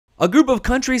A group of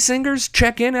country singers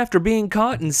check in after being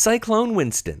caught in Cyclone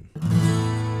Winston.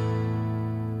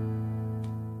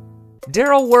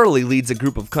 Darryl Worley leads a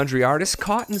group of country artists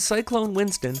caught in Cyclone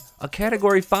Winston, a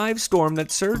Category 5 storm that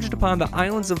surged upon the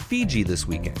islands of Fiji this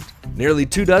weekend. Nearly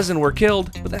 24 were killed,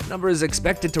 but that number is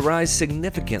expected to rise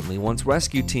significantly once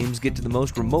rescue teams get to the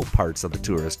most remote parts of the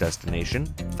tourist destination.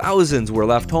 Thousands were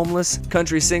left homeless.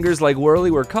 Country singers like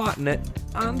Worley were caught in it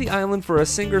on the island for a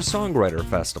singer-songwriter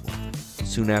festival.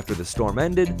 Soon after the storm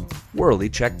ended, Worley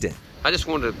checked in. I just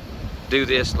wanted to do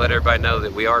this, let everybody know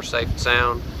that we are safe and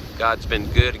sound. God's been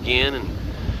good again, and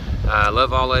I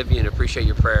love all of you and appreciate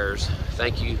your prayers.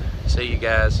 Thank you. See you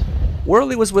guys.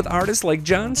 Worley was with artists like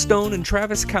John Stone and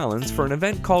Travis Collins for an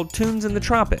event called Tunes in the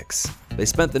Tropics. They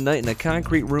spent the night in a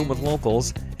concrete room with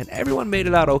locals, and everyone made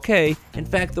it out okay. In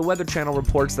fact, the Weather Channel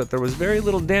reports that there was very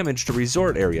little damage to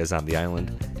resort areas on the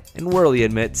island, and Worley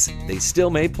admits they still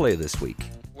may play this week.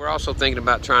 We're also thinking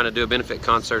about trying to do a benefit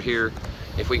concert here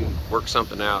if we can work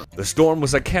something out. The storm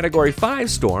was a Category 5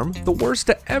 storm, the worst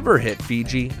to ever hit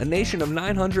Fiji, a nation of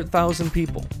 900,000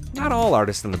 people. Not all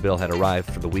artists in the bill had arrived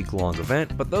for the week-long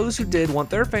event, but those who did want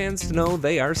their fans to know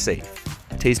they are safe.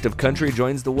 Taste of Country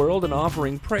joins the world in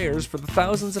offering prayers for the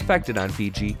thousands affected on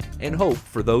Fiji and hope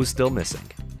for those still missing.